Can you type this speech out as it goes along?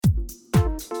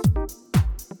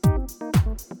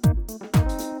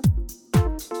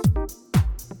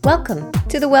Welcome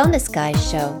to the Wellness Guys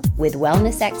Show with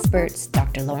wellness experts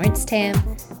Dr. Lawrence Tam,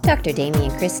 Dr. Damien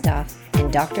Christoph,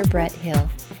 and Dr. Brett Hill.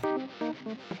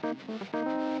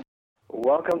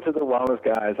 Welcome to the Wellness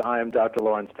Guys. I am Dr.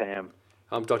 Lawrence Tam.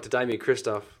 I'm Dr. Damien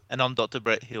Christoph. And I'm Dr.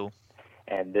 Brett Hill.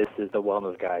 And this is the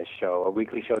Wellness Guys Show, a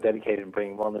weekly show dedicated to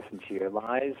bringing wellness into your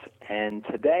lives. And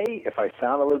today, if I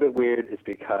sound a little bit weird, it's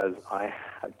because I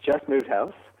have just moved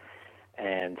house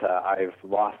and I've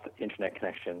lost internet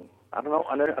connection. I don't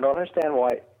understand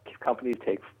why companies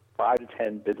take 5 to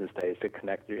 10 business days to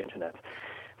connect your internet.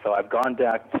 So I've gone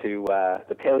back to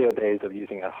the paleo days of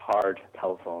using a hard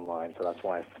telephone line, so that's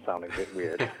why I sound a bit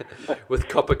weird. With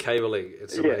copper cabling,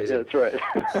 it's amazing. Yeah, that's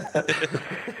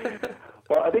right.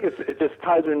 Well, I think it just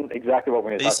ties in exactly what we're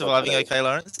going to talk about. Are you surviving okay,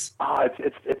 Lawrence?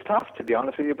 It's tough, to be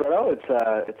honest with you, Bretto.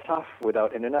 It's tough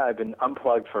without internet. I've been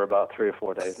unplugged for about 3 or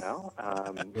 4 days now.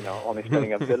 Only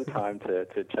spending a bit of time to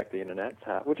check the internet,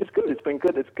 which is good. It's been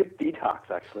good. It's good detox,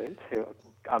 actually, to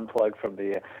unplug from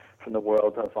the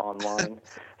world of online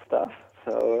stuff.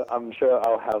 So I'm sure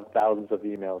I'll have thousands of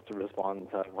emails to respond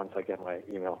once I get my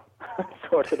email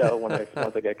sorted out once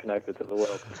I get connected to the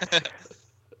world.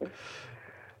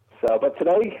 So, but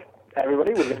today,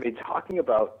 everybody, we're going to be talking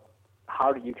about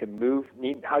how you need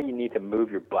to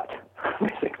move your butt,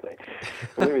 basically.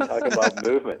 We're going to be talking about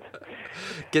movement.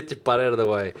 Get your butt out of the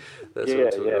way. That's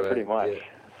pretty much. Yeah.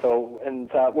 So,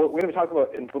 we're going to be talking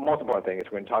about, and the most important thing is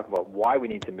we're going to talk about why we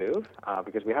need to move,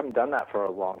 because we haven't done that for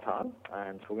a long time.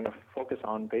 And so we're going to focus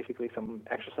on basically some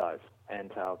exercise,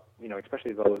 and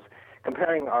especially those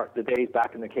comparing the days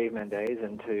back in the caveman days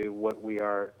into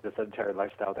the sedentary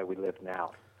lifestyle that we live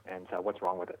now, and what's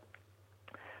wrong with it.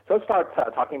 So let's start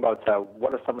talking about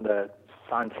what are some of the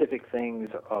scientific things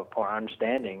or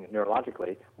understanding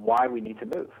neurologically why we need to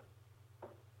move.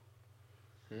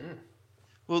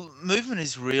 Well, movement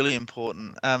is really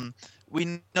important.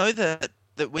 We know that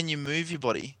when you move your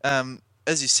body,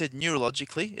 as you said,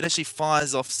 neurologically, it actually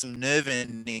fires off some nerve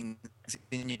endings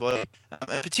in your body,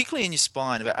 and particularly in your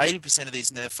spine. About 80% of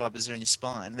these nerve fibers are in your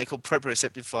spine. They're called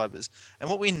proprioceptive fibers. And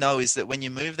what we know is that when you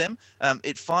move them,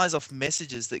 it fires off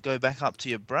messages that go back up to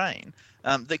your brain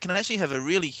that can actually have a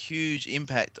really huge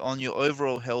impact on your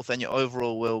overall health and your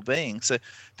overall well-being. So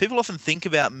people often think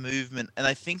about movement and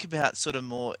they think about sort of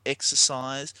more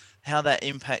exercise, how that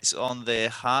impacts on their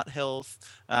heart health,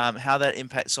 how that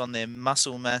impacts on their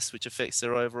muscle mass, which affects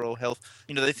their overall health.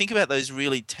 They think about those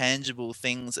really tangible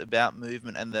things about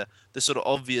movement and the sort of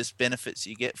obvious benefits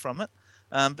you get from it.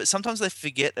 But sometimes they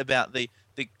forget about the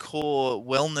core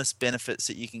wellness benefits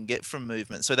that you can get from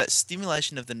movement. So that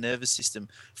stimulation of the nervous system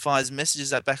fires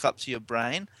messages that back up to your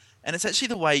brain, and it's actually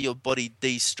the way your body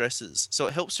de-stresses. So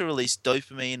it helps to release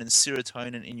dopamine and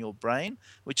serotonin in your brain,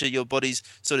 which are your body's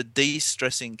sort of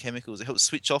de-stressing chemicals. It helps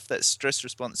switch off that stress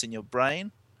response in your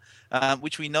brain,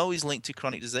 which we know is linked to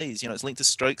chronic disease. It's linked to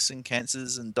strokes and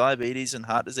cancers and diabetes and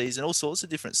heart disease and all sorts of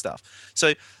different stuff.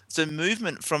 So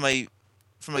movement from a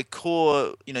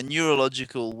core,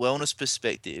 neurological wellness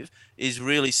perspective is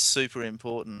really super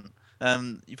important.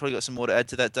 You probably got some more to add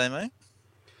to that, Damo?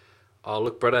 Oh,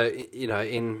 look, Bretto,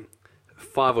 in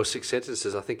 5 or 6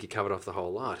 sentences, I think you covered off the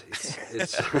whole lot.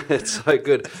 It's so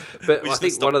good. But I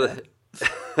think one of the...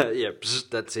 yeah,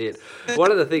 that's it.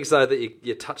 One of the things, though, that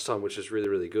you touched on, which is really,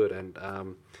 really good,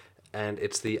 and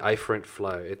it's the afferent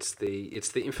flow. It's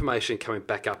the information coming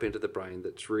back up into the brain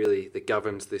that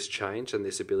governs this change and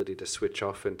this ability to switch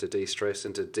off and to de-stress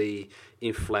and to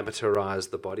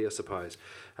de-inflammatorize the body, I suppose.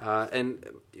 And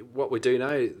what we do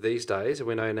know these days, and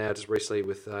we know now just recently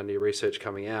with new research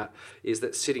coming out, is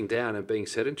that sitting down and being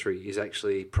sedentary is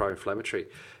actually pro-inflammatory.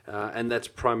 And that's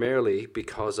primarily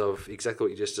because of exactly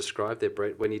what you just described there,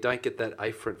 Brett. When you don't get that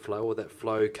afferent flow or that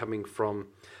flow coming from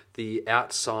the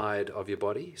outside of your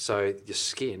body, so your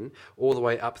skin, all the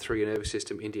way up through your nervous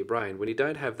system into your brain. When you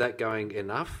don't have that going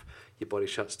enough, your body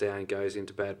shuts down, goes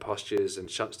into bad postures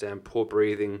and shuts down, poor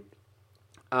breathing,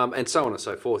 and so on and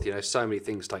so forth. So many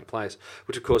things take place,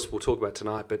 which of course we'll talk about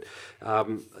tonight. But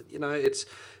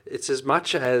it's as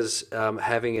much as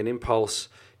having an impulse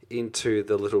into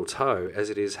the little toe as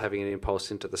it is having an impulse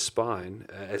into the spine,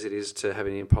 as it is to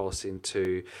having an impulse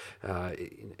into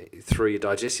through your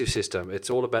digestive system. It's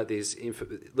all about these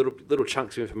little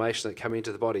chunks of information that come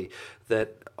into the body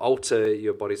that alter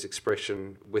your body's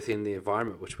expression within the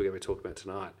environment, which we're going to talk about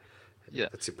tonight. Yeah,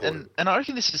 That's important. and I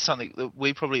reckon this is something that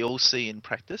we probably all see in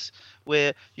practice,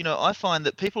 where I find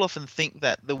that people often think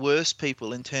that the worst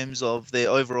people in terms of their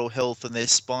overall health and their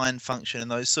spine function and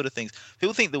those sort of things,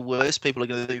 people think the worst people are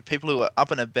going to be people who are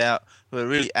up and about, who are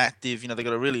really active. They've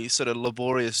got a really sort of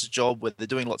laborious job where they're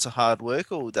doing lots of hard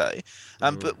work all day.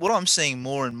 But what I'm seeing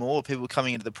more and more people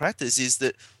coming into the practice is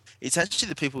that it's actually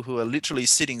the people who are literally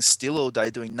sitting still all day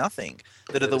doing nothing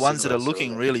that are the ones that are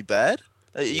looking really bad.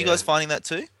 Are you guys finding that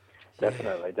too?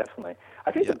 Definitely.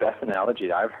 I think the best analogy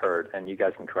that I've heard, and you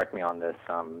guys can correct me on this,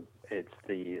 it's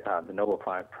the Nobel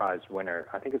Prize winner.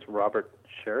 I think it's Robert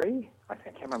Sherry. I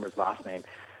can't remember his last name,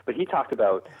 but he talked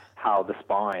about how the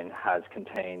spine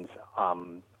contains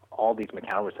all these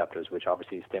mechanoreceptors, which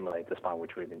obviously stimulate the spine,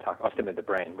 which we've been talking, or stimulate the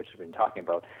brain, which we've been talking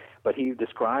about. But he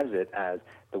describes it as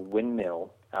the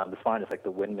windmill. The spine is like the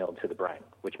windmill to the brain,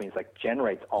 which means like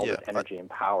generates all this energy and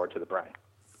power to the brain.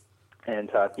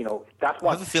 And that's why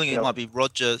I have a feeling it might be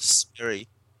Roger Sperry.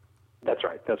 That's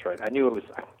right. I knew it was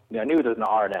an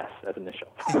RNS as initial.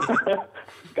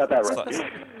 Got that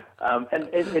right. And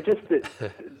it just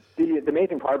the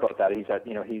amazing part about that is that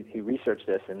he researched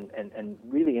this and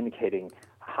really indicating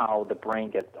how the brain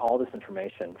gets all this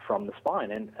information from the spine.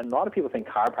 And a lot of people think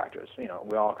chiropractors.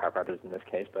 We're all chiropractors in this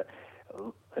case, but.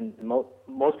 And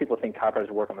most people think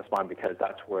chiropractors work on the spine because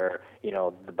that's where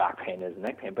the back pain is,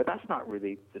 neck pain, but that's not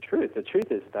really the truth. The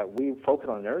truth is that we focus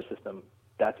on the nervous system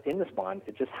that's in the spine.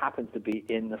 It just happens to be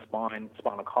in the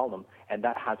spinal column, and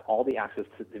that has all the access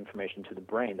to the information to the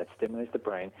brain that stimulates the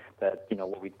brain. That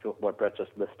what Brett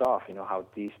just listed off. How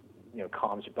these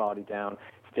calms your body down,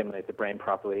 stimulates the brain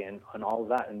properly, and all of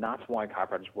that. And that's why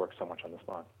chiropractors work so much on the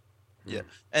spine. Yeah,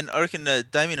 and I reckon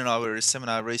Damien and I were at a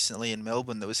seminar recently in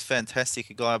Melbourne that was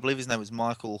fantastic. A guy, I believe his name was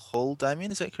Michael Hall.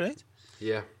 Damien, is that correct?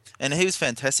 Yeah. And he was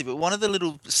fantastic. But one of the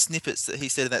little snippets that he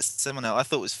said at that seminar I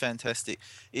thought was fantastic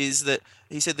is that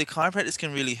he said the chiropractors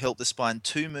can really help the spine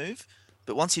to move,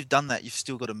 but once you've done that, you've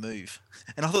still got to move.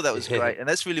 And I thought that was great. And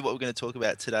that's really what we're going to talk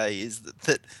about today is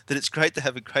that it's great to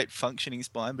have a great functioning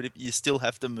spine, but you still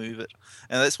have to move it.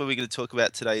 And that's what we're going to talk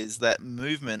about today is that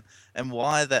movement and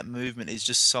why that movement is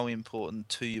just so important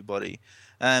to your body.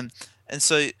 And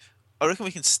so I reckon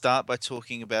we can start by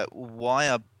talking about why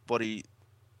our body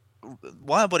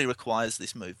requires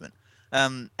this movement.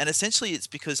 And essentially it's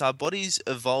because our bodies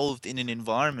evolved in an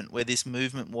environment where this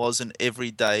movement was an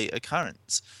everyday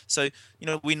occurrence. So,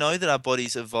 we know that our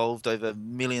bodies evolved over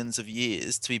millions of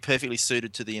years to be perfectly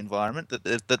suited to the environment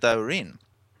that they were in.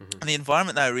 Mm-hmm. And the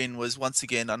environment they were in was, once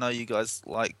again, I know you guys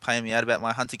like paying me out about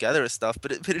my hunter-gatherer stuff,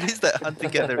 but it is that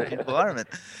hunter-gatherer environment.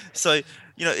 So,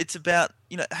 it's about,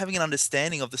 having an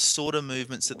understanding of the sort of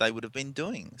movements that they would have been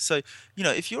doing. So,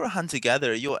 if you're a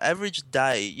hunter-gatherer, your average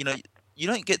day, you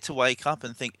don't get to wake up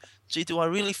and think, gee, do I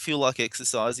really feel like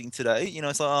exercising today?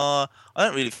 It's like, I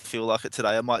don't really feel like it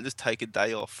today. I might just take a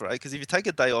day off, right? Because if you take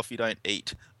a day off, you don't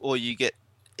eat or you get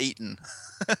eaten.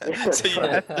 So you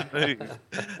have to move,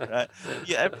 right?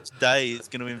 Your average day is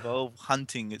going to involve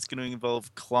hunting. It's going to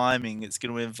involve climbing. It's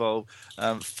going to involve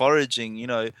foraging,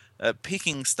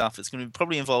 picking stuff. It's going to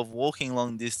probably involve walking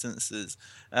long distances.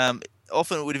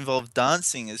 Often it would involve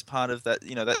dancing as part of that,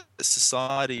 that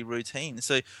society routine.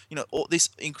 So, all this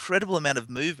incredible amount of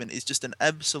movement is just an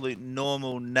absolute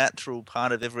normal, natural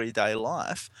part of everyday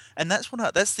life. And that's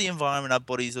the environment our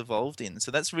bodies evolved in.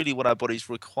 So that's really what our bodies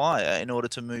require in order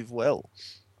to move well.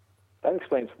 That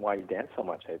explains why you dance so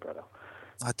much, hey, brother?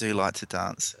 I do like to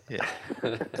dance, yeah.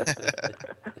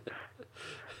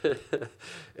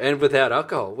 And without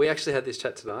alcohol. We actually had this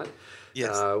chat tonight.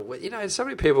 Yes. So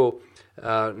many people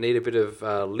need a bit of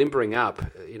limbering up,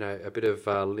 a bit of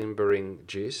limbering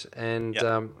juice. And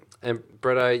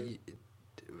Bretto,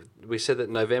 we said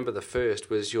that November the 1st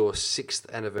was your 6th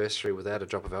anniversary without a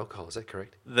drop of alcohol. Is that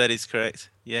correct? That is correct,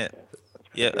 yeah.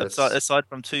 Yeah, aside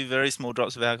from 2 very small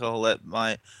drops of alcohol at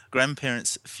my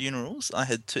grandparents' funerals, I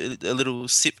had a little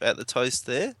sip at the toast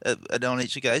there on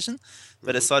each occasion.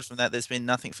 But aside from that, there's been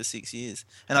nothing for 6 years.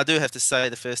 And I do have to say,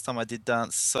 the first time I did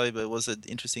dance sober was an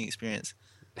interesting experience.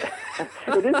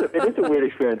 It is a weird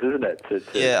experience, isn't it?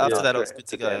 After that, I was good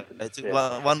to go. It took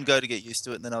one go to get used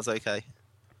to it, and then I was okay.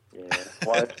 Yeah,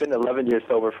 well, it's been 11 years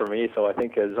sober for me, so I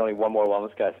think there's only one more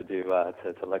wellness guy to do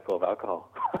to let go of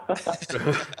alcohol.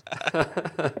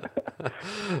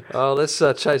 Oh, let's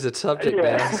change the subject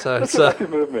now. So let's it's go back to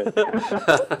movement.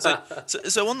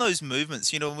 So on those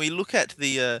movements, when we look at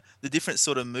the different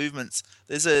sort of movements,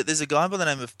 there's a guy by the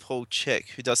name of Paul Chek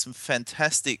who does some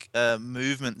fantastic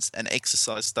movements and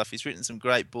exercise stuff. He's written some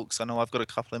great books. I know I've got a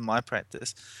couple in my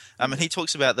practice, and he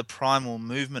talks about the primal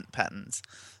movement patterns.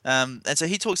 And so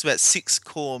he talks about 6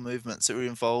 core movements that were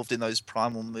involved in those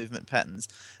primal movement patterns,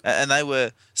 and they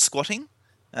were squatting,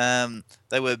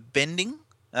 they were bending,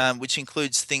 which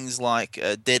includes things like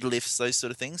deadlifts, those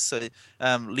sort of things. So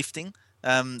lifting.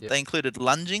 They included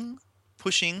lunging,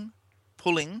 pushing,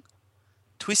 pulling,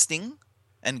 twisting,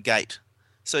 and gait.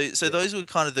 So those were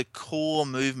kind of the core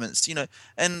movements,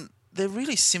 and they're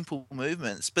really simple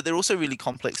movements, but they're also really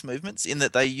complex movements in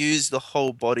that they use the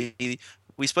whole body.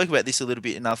 We spoke about this a little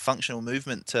bit in our functional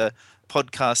movement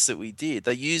podcasts that we did.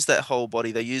 They use that whole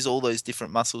body. They use all those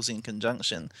different muscles in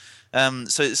conjunction.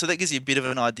 So that gives you a bit of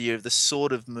an idea of the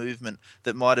sort of movement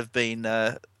that might have been,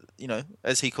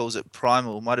 as he calls it,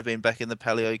 primal, might have been back in the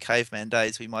Paleo caveman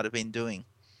days we might have been doing.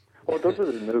 Well, those are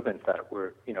the movements that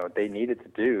were, they needed to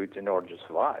do in order to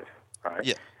survive, right?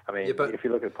 Yeah. I mean, if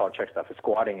you look at Paul Chek stuff,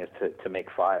 squatting is to make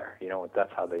fire.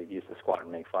 That's how they used to squat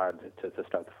and make fire to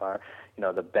start the fire.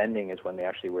 The bending is when they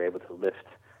actually were able to lift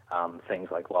things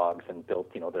like logs and build,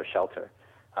 their shelter.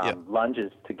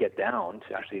 Lunges to get down,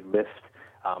 to actually lift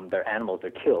their animals,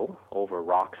 their kill over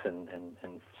rocks and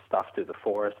stuff through the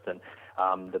forest. And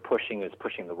the pushing is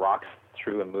pushing the rocks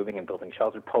through and moving and building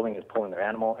shelter. Pulling is pulling their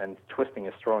animal, and twisting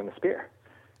is throwing the spear.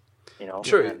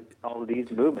 True. And all of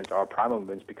these movements are primal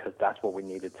movements because that's what we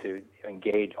needed to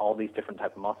engage all these different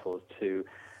type of muscles to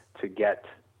get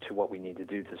to what we need to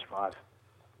do to survive.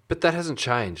 But that hasn't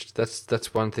changed.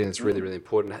 That's one thing that's really, really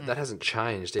important. That hasn't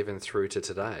changed even through to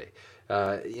today.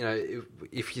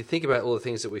 If you think about all the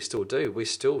things that we still do, we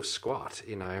still squat.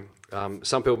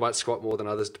 Some people might squat more than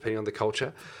others depending on the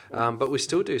culture, but we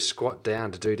still do squat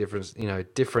down to do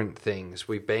different things.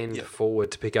 We bend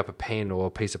forward to pick up a pen or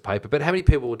a piece of paper. But how many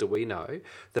people do we know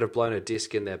that have blown a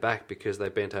disc in their back because they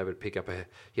bent over to pick up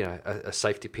a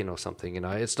safety pin or something?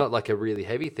 It's not like a really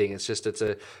heavy thing. It's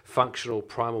a functional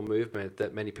primal movement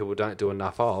that many people don't do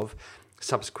enough of.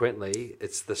 Subsequently,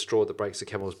 it's the straw that breaks the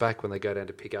camel's back when they go down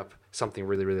to pick up something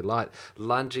really, really light.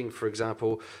 Lunging, for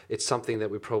example, it's something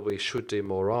that we probably should do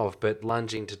more of, but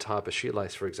lunging to tie up a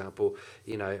shoelace, for example,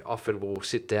 often we'll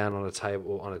sit down on a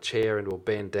table or on a chair and we'll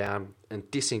bend down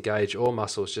and disengage all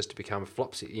muscles just to become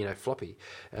floppy,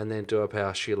 and then do up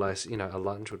our shoelace. A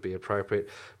lunge would be appropriate.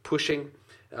 Pushing,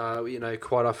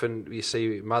 quite often you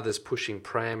see mothers pushing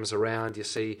prams around, you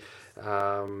see,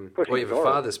 or even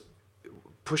fathers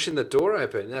pushing the door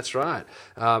open, that's right.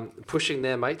 Pushing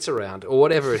their mates around or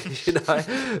whatever it is,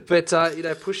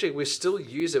 But, pushing, we still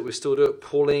use it. We still do it.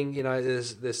 Pulling,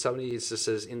 there's so many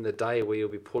instances in the day where you'll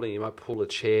be pulling. You might pull a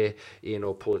chair in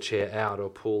or pull a chair out or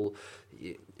pull,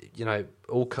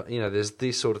 there's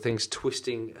these sort of things.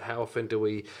 Twisting, how often do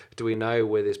we know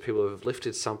where there's people who have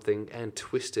lifted something and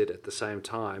twisted at the same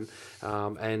time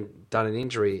and done an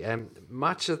injury? And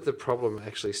much of the problem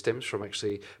actually stems from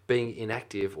actually being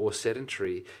inactive or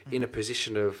sedentary in a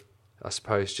position of, I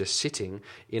suppose, just sitting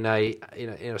in a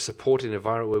supported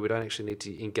environment where we don't actually need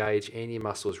to engage any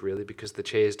muscles really, because the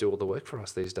chairs do all the work for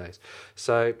us these days.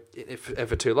 So, and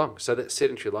for too long. So that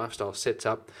sedentary lifestyle sets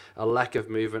up a lack of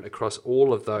movement across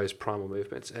all of those primal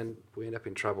movements, and we end up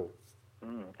in trouble.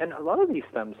 And a lot of these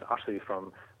stems actually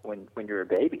from when you're a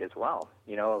baby as well,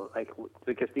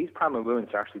 because these primal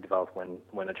movements are actually developed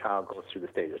when a child goes through the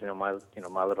stages.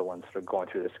 My little one's sort of going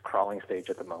through this crawling stage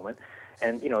at the moment,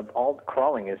 and all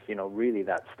crawling is really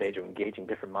that stage of engaging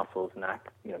different muscles and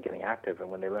getting active.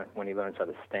 And when he learns how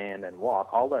to stand and walk,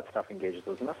 all that stuff engages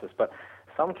those muscles. But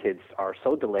some kids are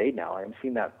so delayed now. I'm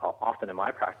seeing that often in my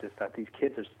practice, that these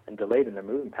kids are delayed in their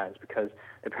movement patterns because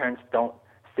their parents don't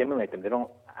stimulate them. They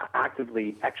don't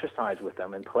actively exercise with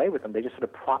them and play with them. They just sort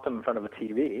of plop them in front of a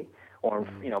TV or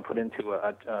put into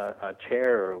a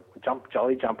chair or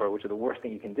jolly jumper, which is the worst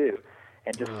thing you can do,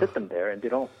 and just sit them there, and they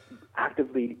don't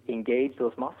actively engage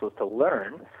those muscles to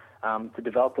learn to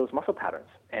develop those muscle patterns.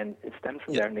 And it stems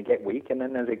from there, and they get weak, and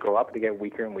then as they grow up, they get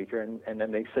weaker and weaker, and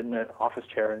then they sit in an office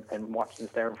chair and watch and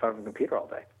stare in front of a computer all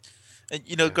day.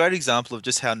 And, a great example of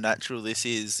just how natural this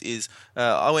is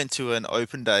I went to an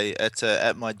open day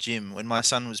at my gym when my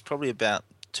son was probably about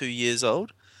 2 years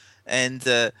old, and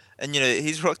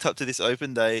he's rocked up to this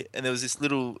open day, and there was this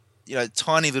little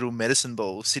tiny little medicine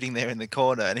ball sitting there in the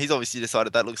corner, and he's obviously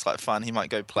decided that looks like fun, he might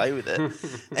go play with it,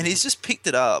 and he's just picked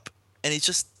it up, and he's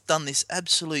just done this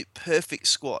absolute perfect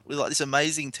squat with like this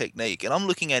amazing technique. And I'm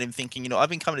looking at him thinking, I've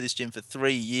been coming to this gym for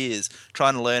 3 years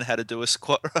trying to learn how to do a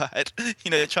squat right,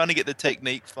 trying to get the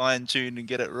technique fine tuned and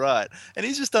get it right. And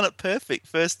he's just done it perfect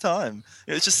first time.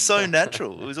 It was just so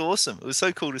natural. It was awesome. It was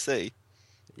so cool to see.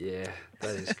 Yeah,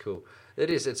 that is cool. It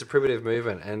is. It's a primitive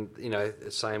movement, and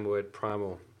the same word,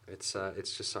 primal. It's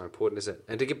just so important, isn't it?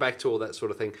 And to get back to all that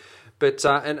sort of thing, but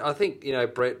and I think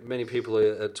Brett, many people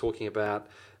are talking about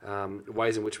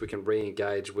ways in which we can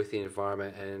re-engage with the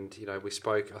environment, and we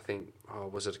spoke. I think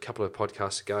was it a couple of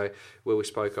podcasts ago where we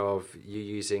spoke of you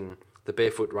using the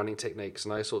barefoot running techniques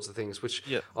and those sorts of things, which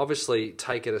obviously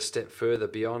take it a step further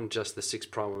beyond just the 6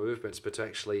 primal movements, but to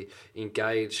actually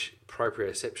engage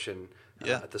proprioception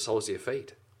at the soles of your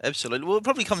feet. Absolutely. Well, it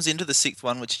probably comes into the 6th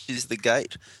one, which is the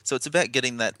gait. So it's about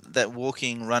getting that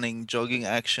walking, running, jogging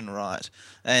action right.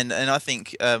 And I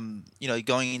think,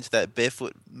 going into that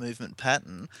barefoot movement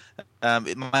pattern,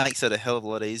 it makes it a hell of a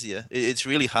lot easier. It's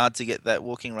really hard to get that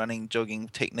walking, running, jogging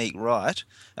technique right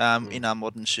in our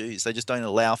modern shoes. They just don't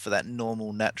allow for that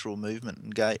normal, natural movement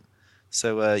and gait.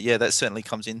 So, that certainly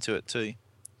comes into it too.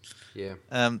 Yeah.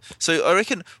 So I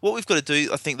reckon what we've got to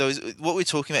do, I think, though, is what we're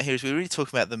talking about here is we're really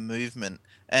talking about the movement.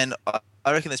 And I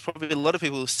reckon there's probably a lot of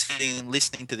people sitting and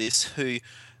listening to this who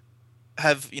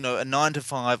have, a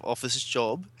 9-to-5 office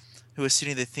job, who are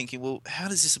sitting there thinking, well, how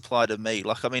does this apply to me?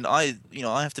 Like, I mean, I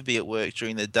have to be at work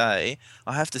during the day.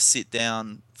 I have to sit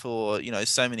down for,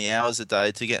 so many hours a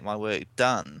day to get my work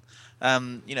done.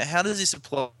 How does this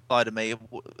apply to me?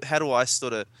 How do I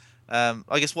sort of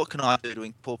I guess what can I do to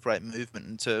incorporate movement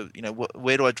into,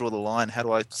 where do I draw the line? How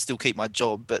do I still keep my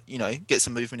job, but, get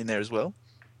some movement in there as well?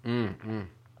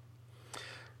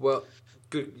 Well,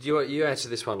 good. You answer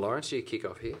this one, Lawrence. You kick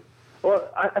off here. Well,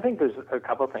 I think there's a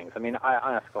couple of things. I mean, I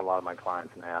ask a lot of my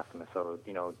clients, and I ask them, so,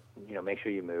 make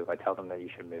sure you move. I tell them that you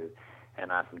should move.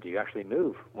 And I ask them, do you actually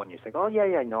move when you say, oh, yeah,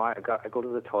 I go to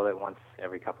the toilet once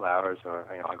every couple of hours, or,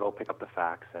 I go pick up the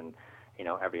fax and,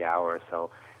 every hour or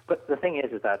so. But the thing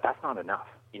is that that's not enough.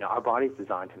 Our body's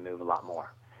designed to move a lot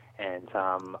more. And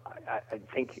I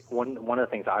think one of the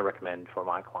things I recommend for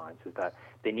my clients is that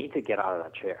they need to get out of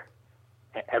that chair.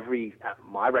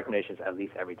 My recommendation is at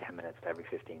least every 10 minutes to every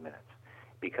 15 minutes.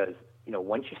 Because,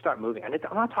 once you start moving, and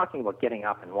I'm not talking about getting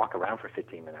up and walk around for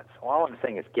 15 minutes. All I'm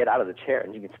saying is get out of the chair,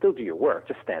 and you can still do your work.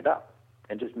 Just stand up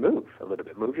and just move a little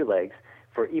bit. Move your legs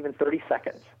for even 30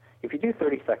 seconds. If you do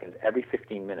 30 seconds every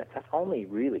 15 minutes, that's only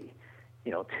really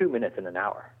 2 minutes in an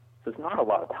hour. So it's not a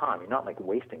lot of time. You're not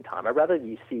wasting time. I'd rather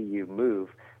see you move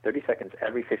 30 seconds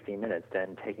every 15 minutes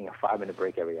than taking a 5-minute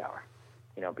break every hour.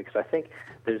 Because I think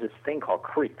there's this thing called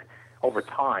creep. Over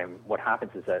time, what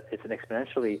happens is that it's an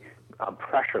exponentially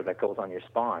pressure that goes on your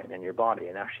spine and your body,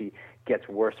 and actually gets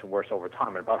worse and worse over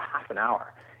time. In about half an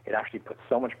hour, it actually puts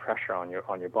so much pressure on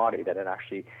your body that it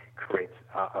actually creates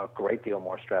a great deal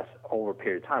more stress over a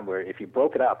period of time. Where if you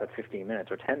broke it up at 15 minutes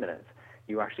or 10 minutes,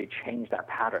 you actually change that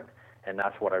pattern. And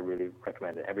that's what I really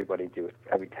recommend that everybody do it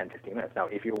every 10, 15 minutes. Now,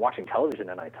 if you're watching television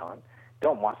at nighttime,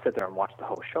 don't sit there and watch the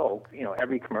whole show.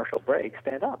 Every commercial break,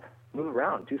 stand up, move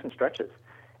around, do some stretches,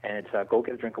 and go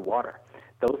get a drink of water.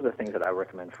 Those are the things that I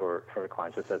recommend for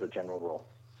clients, just as a general rule.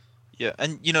 Yeah,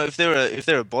 and if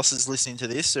there are bosses listening to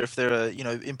this, or if there are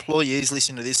employees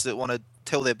listening to this that want to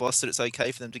tell their boss that it's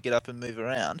okay for them to get up and move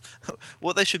around,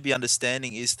 what they should be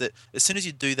understanding is that as soon as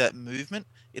you do that movement,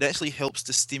 it actually helps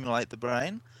to stimulate the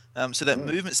brain. So that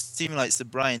movement stimulates the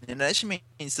brain, and it actually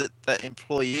means that that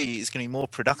employee is going to be more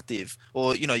productive,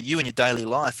 or you in your daily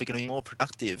life are going to be more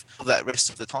productive for that rest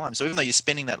of the time. So even though you're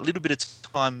spending that little bit of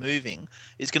time moving,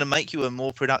 it's going to make you a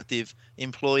more productive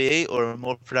employee, or a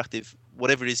more productive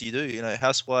whatever it is you do,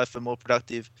 housewife, a more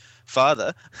productive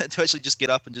father, to actually just get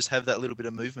up and just have that little bit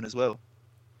of movement as well.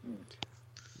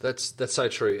 That's so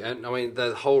true. And I mean,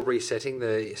 the whole resetting,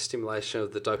 the stimulation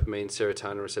of the dopamine,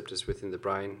 serotonin receptors within the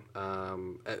brain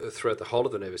throughout the whole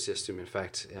of the nervous system, in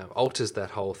fact, alters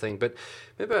that whole thing. But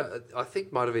remember, I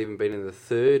think might have even been in the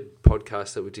 3rd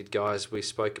podcast that we did, guys, we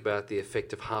spoke about the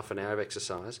effect of half an hour of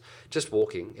exercise. Just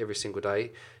walking every single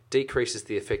day decreases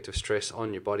the effect of stress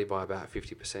on your body by about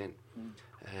 50%.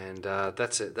 And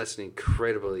that's an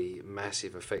incredibly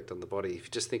massive effect on the body. If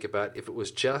you just think about, if it was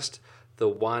just the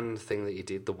one thing that you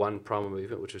did, the one primal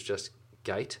movement, which was just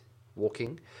gait,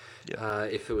 walking,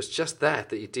 If it was just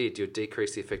that you did, you'd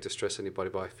decrease the effect of stress on your body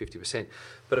by 50%.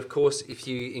 But of course, if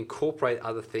you incorporate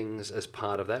other things as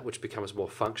part of that, which becomes more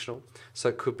functional, so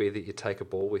it could be that you take a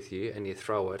ball with you and you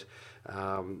throw it,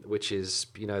 which is,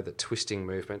 the twisting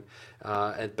movement,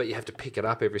 but you have to pick it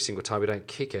up every single time. You don't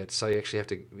kick it, so you actually have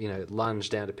to, lunge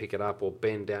down to pick it up, or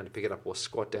bend down to pick it up, or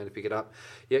squat down to pick it up.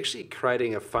 You're actually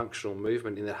creating a functional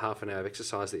movement in that half an hour of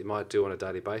exercise that you might do on a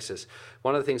daily basis.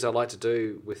 One of the things I like to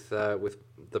do with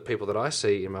the people that I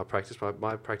see in my practice,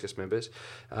 my practice members,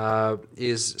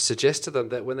 is suggest to them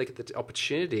that when they get the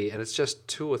opportunity, and it's just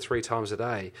 2 or 3 times a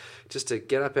day, just to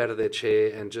get up out of their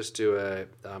chair and just do a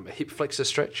hip flexor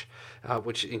stretch,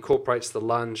 which incorporates the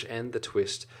lunge and the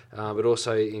twist, but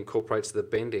also incorporates the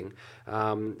bending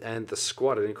and the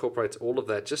squat. It incorporates all of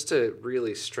that just to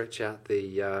really stretch out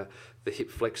the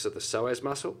hip flexor, the psoas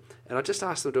muscle. And I just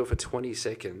ask them to do it for 20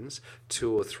 seconds,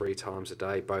 2 or 3 times a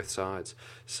day, both sides.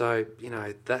 So,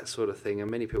 that sort of thing. And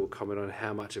many people comment on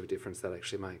how much of a difference that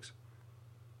actually makes.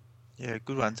 Yeah,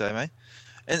 good one, Damo.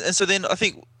 And so then I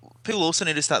think people also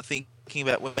need to start thinking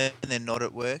about when they're not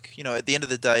at work. At the end of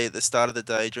the day, at the start of the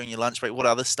day, during your lunch break, what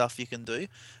other stuff you can do.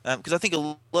 Because I think a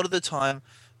lot of the time,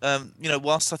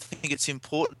 whilst I think it's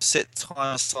important to set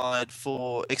time aside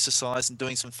for exercise and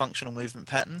doing some functional movement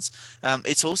patterns,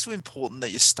 it's also important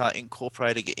that you start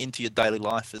incorporating it into your daily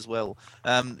life as well.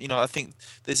 I think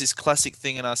there's this classic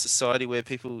thing in our society where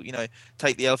people,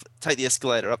 take the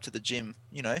escalator up to the gym.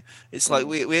 It's like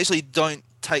we actually don't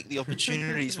take the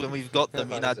opportunities when we've got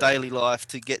them in our daily life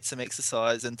to get some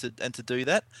exercise and to do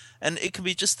that. And it can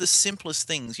be just the simplest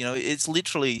things. It's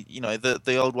literally,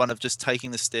 the old one of just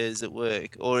taking the stairs at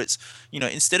work, or it's,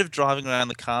 instead of driving around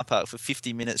the car park for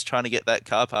 50 minutes trying to get that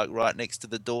car park right next to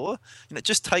the door,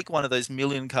 just take one of those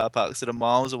million car parks that are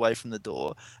miles away from the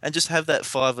door and just have that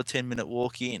 5 or 10 minute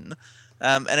walk in.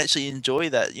 And actually enjoy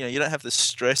that. You don't have the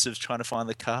stress of trying to find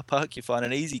the car park. You find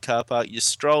an easy car park, you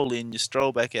stroll in, you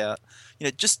stroll back out.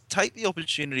 Just take the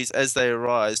opportunities as they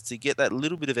arise to get that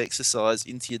little bit of exercise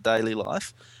into your daily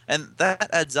life. And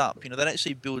that adds up. That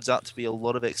actually builds up to be a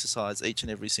lot of exercise each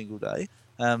and every single day.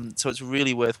 So it's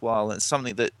really worthwhile. And it's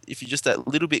something that if you're just that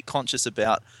little bit conscious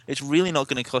about, it's really not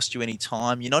going to cost you any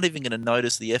time. You're not even going to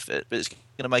notice the effort, but it's going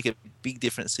to make a big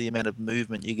difference to the amount of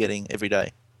movement you're getting every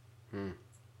day.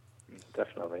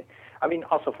 Definitely. I mean,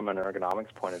 also from an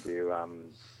ergonomics point of view,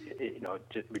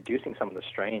 just reducing some of the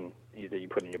strain that you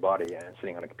put in your body and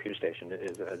sitting on a computer station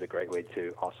is a great way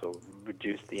to also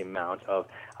reduce the amount of,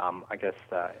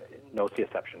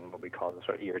 nociception, what we call the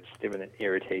sort of stimulant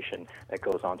irritation that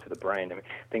goes onto the brain. I mean,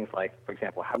 things like, for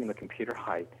example, having the computer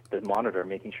height, the monitor,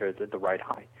 making sure it's at the right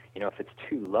height. If it's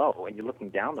too low and you're looking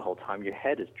down the whole time, your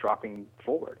head is dropping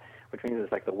forward, which means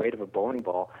it's like the weight of a bowling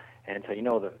ball. And so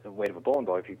the weight of a bowling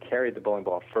ball, if you carry the bowling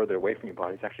ball further away from your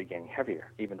body, it's actually getting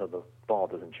heavier, even though the ball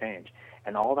doesn't change.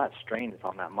 And all that strain is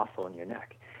on that muscle in your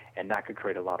neck. And that could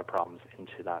create a lot of problems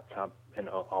into that, and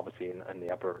obviously in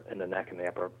the neck and the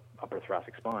upper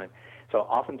thoracic spine. So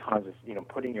oftentimes it's,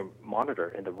 putting your monitor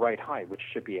in the right height, which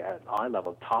should be at eye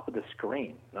level, top of the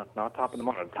screen, not top of the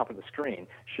monitor, top of the screen,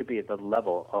 should be at the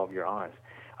level of your eyes.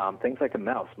 Things like a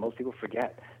mouse, most people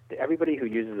forget that everybody who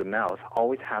uses a mouse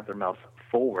always has their mouse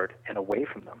forward and away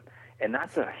from them. And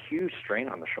that's a huge strain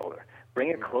on the shoulder. Bring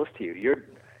it close to you. Your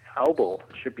elbow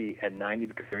should be at 90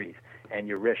 degrees, and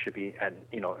your wrist should be at,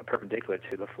 perpendicular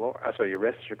to the floor. Your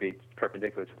wrist should be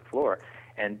perpendicular to the floor,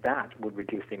 and that would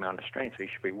reduce the amount of strain. So you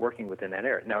should be working within that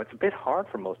area. Now, it's a bit hard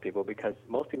for most people because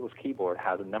most people's keyboard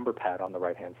has a number pad on the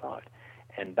right-hand side,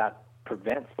 and that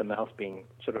prevents the mouse being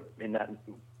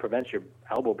prevents your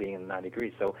elbow being in 90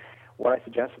 degrees. So what I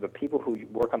suggest for the people who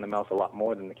work on the mouse a lot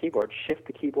more than the keyboard, shift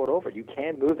the keyboard over. You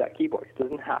can move that keyboard. It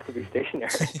doesn't have to be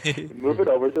stationary. Move it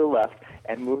over to the left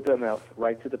and move the mouse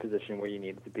right to the position where you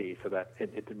need it to be so that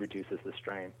it reduces the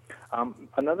strain.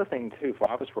 Another thing, too,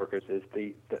 for office workers is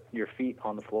your feet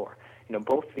on the floor.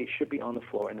 Both feet should be on the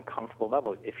floor in a comfortable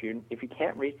level. If you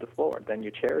can't reach the floor, then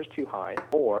your chair is too high,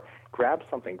 or grab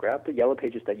the yellow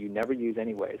pages that you never use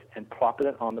anyways and plop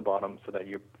it on the bottom so that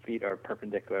your feet are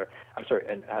perpendicular,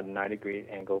 and at a 90-degree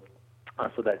angle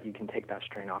so that you can take that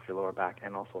strain off your lower back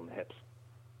and also in the hips.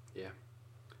 Yeah.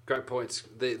 Great points.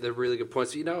 They're really good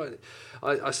points.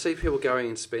 I see people going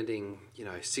and spending,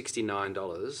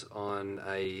 $69 on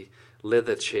a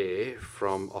leather chair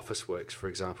from Officeworks, for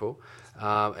example.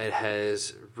 It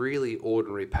has really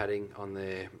ordinary padding on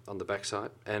the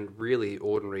backside and really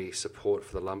ordinary support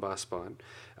for the lumbar spine.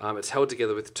 It's held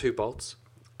together with 2 bolts,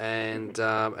 And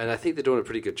I think they're doing a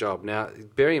pretty good job. Now,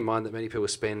 bearing in mind that many people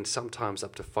spend sometimes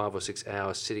up to 5 or 6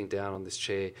 hours sitting down on this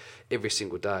chair every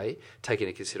single day, taking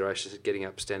into consideration getting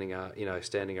up, standing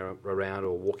around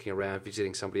or walking around,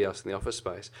 visiting somebody else in the office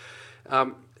space.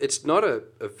 It's not a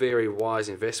very wise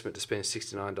investment to spend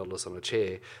 $69 on a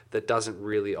chair that doesn't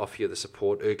really offer you the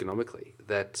support ergonomically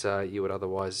that you would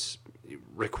otherwise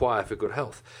require for good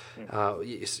health.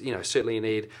 Certainly you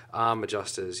need arm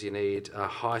adjusters, you need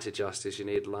height adjusters, you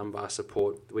need lumbar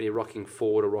support. When you're rocking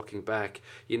forward or rocking back,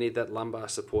 you need that lumbar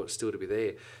support still to be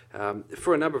there.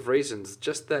 For a number of reasons,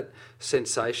 just that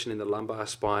sensation in the lumbar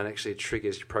spine actually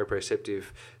triggers your proprioceptive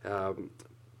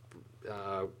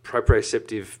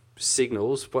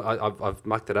signals. I've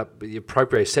mucked that up, but your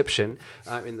proprioception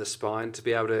in the spine to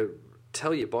be able to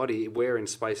tell your body where in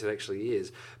space it actually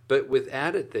is. But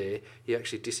without it there, you're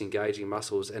actually disengaging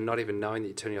muscles and not even knowing that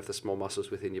you're turning off the small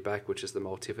muscles within your back, which is the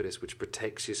multifidus, which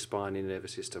protects your spine and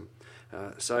nervous system.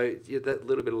 That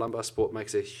little bit of lumbar support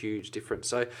makes a huge difference.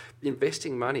 So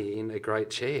investing money in a great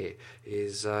chair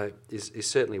is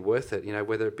certainly worth it.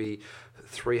 Whether it be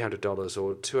 $300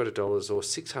 or $200 or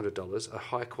 $600, a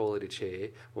high quality chair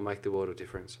will make the world of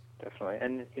difference. Definitely.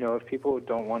 And if people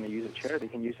don't want to use a chair, they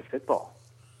can use a Fitball.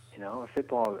 A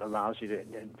Fitball allows you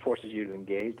and forces you to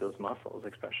engage those muscles,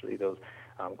 especially those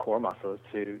core muscles,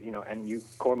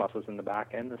 core muscles in the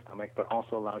back and the stomach, but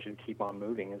also allows you to keep on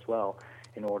moving as well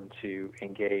in order to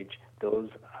engage those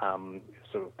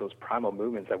those primal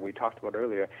movements that we talked about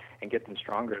earlier and get them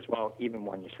stronger as well, even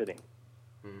when you're sitting.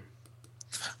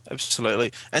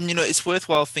 Absolutely. And, it's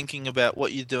worthwhile thinking about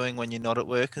what you're doing when you're not at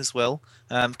work as well.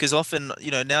 Because often,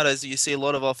 nowadays you see a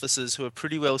lot of offices who are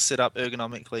pretty well set up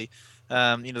ergonomically.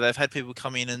 They've had people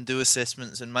come in and do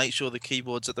assessments and make sure the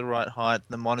keyboard's at the right height,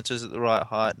 the monitor's at the right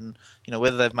height, and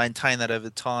whether they've maintained that over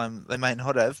time, they may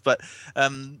not have. But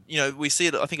we see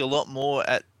it, I think, a lot more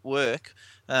at work.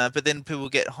 But then people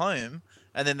get home,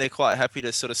 and then they're quite happy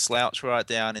to sort of slouch right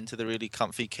down into the really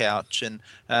comfy couch and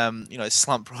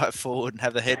slump right forward and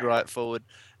have the head right forward,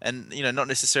 and not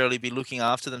necessarily be looking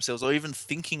after themselves or even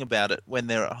thinking about it when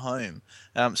they're at home.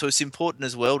 So it's important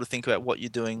as well to think about what you're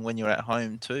doing when you're at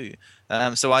home too.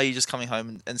 So are you just coming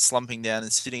home and slumping down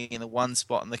and sitting in the one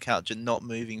spot on the couch and not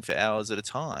moving for hours at a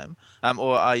time,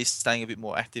 or are you staying a bit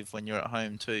more active when you're at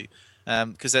home too?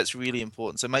 Because that's really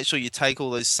important. So make sure you take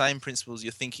all those same principles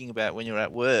you're thinking about when you're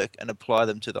at work and apply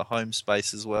them to the home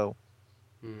space as well.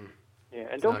 Yeah,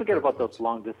 and don't forget about those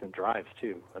long-distance drives,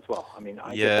 too, as well. I mean,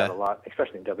 I get that a lot,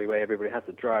 especially in WA. Everybody has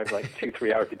to drive like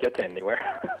 2-3 hours to get to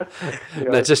anywhere.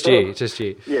 No, just you.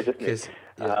 Yeah, just me.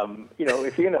 If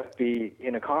you're going to be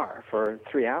in a car for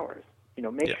 3 hours,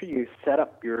 make sure you set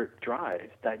up your drive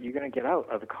that you're going to get out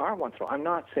of the car once in a while. I'm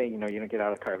not saying, you're going to get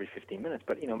out of the car every 15 minutes,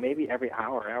 but, maybe every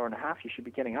hour and a half, you should be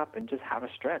getting up and just have a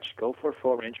stretch. Go for a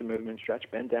full range of movement, stretch,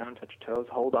 bend down, touch your toes,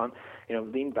 hold on,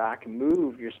 lean back,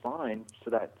 move your spine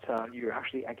so that you're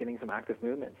actually getting some active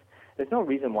movements. There's no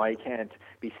reason why you can't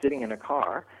be sitting in a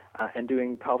car and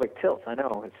doing pelvic tilts. I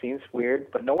know it seems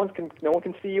weird, but no one can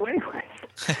see you anyways.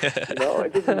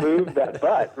 Just move that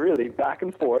butt really back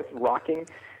and forth, rocking,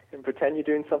 and pretend you're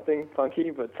doing something funky,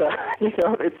 but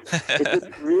it just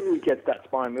really gets that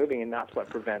spine moving, and that's what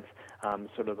prevents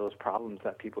sort of those problems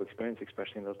that people experience,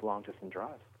 especially in those long distance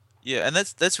drives. Yeah, and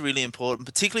that's really important,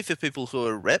 particularly for people who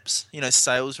are reps,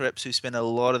 sales reps who spend a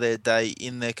lot of their day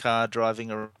in their car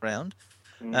driving around.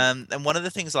 And one of the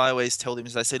things I always tell them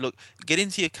is I say, look, get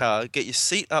into your car, get your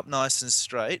seat up nice and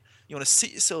straight. You want to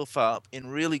sit yourself up in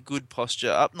really good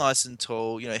posture, up nice and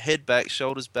tall, head back,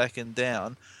 shoulders back and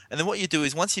down. And then what you do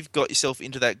is once you've got yourself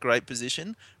into that great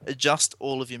position, adjust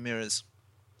all of your mirrors.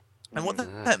 And what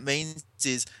that means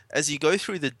is as you go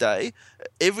through the day,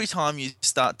 every time you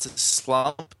start to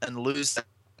slump and lose that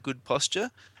good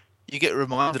posture, you get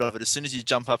reminded of it as soon as you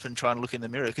jump up and try and look in the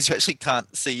mirror, because you actually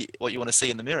can't see what you want to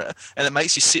see in the mirror. And it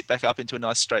makes you sit back up into a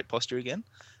nice straight posture again.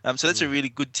 So that's a really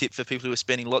good tip for people who are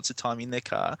spending lots of time in their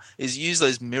car, is use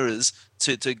those mirrors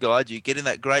to guide you. Get in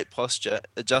that great posture,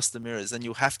 adjust the mirrors, and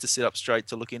you'll have to sit up straight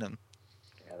to look in them.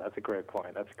 Yeah, that's a great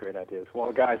point. That's a great idea.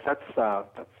 Well, guys,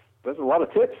 there's a lot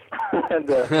of tips and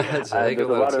there's a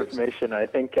lot of information. I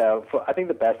think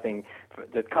the best thing,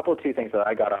 the two things that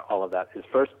I got out of all of that is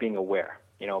first being aware.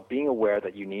 Being aware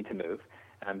that you need to move,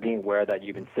 and being aware that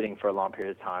you've been sitting for a long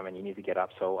period of time and you need to get up.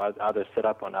 So either sit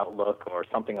up on Outlook or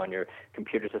something on your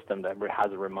computer system that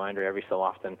has a reminder every so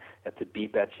often to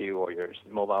beep at you, or your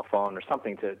mobile phone or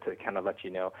something to kind of let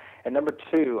you know. And number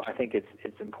two, I think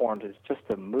it's important is just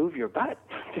to move your butt.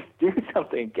 Just do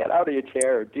something. Get out of your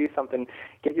chair or do something.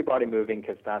 Get your body moving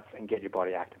and get your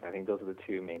body active. I think those are the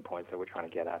two main points that we're trying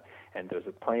to get at. And there's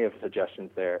plenty of suggestions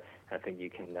there. And I think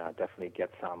you can definitely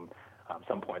get some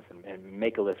points and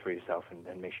make a list for yourself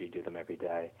and make sure you do them every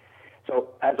day. So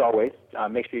as always,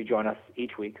 make sure you join us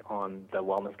each week on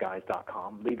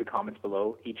thewellnessguys.com. Leave your comments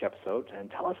below each episode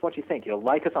and tell us what you think.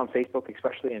 Like us on Facebook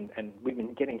especially, and we've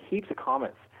been getting heaps of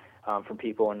comments from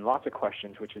people and lots of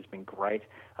questions, which has been great.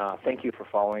 Thank you for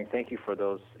following. Thank you for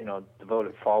those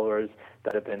devoted followers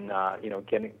that have been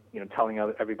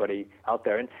telling everybody out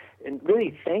there, and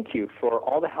really thank you for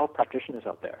all the health practitioners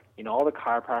out there. All the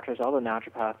chiropractors, all the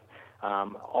naturopaths.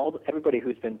 Everybody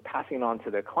who's been passing it on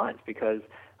to their clients, because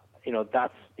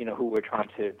that's who we're trying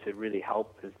to really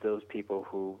help, is those people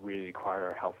who really require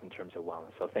our help in terms of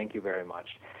wellness. So thank you very much,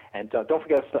 and don't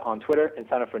forget us on Twitter and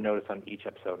sign up for notice on each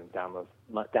episode and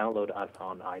download us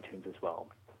on iTunes as well.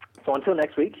 So until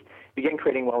next week, begin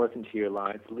creating wellness into your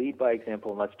lives, lead by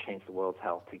example, and let's change the world's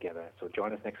health together. So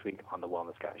join us next week on the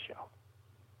Wellness Guys Show.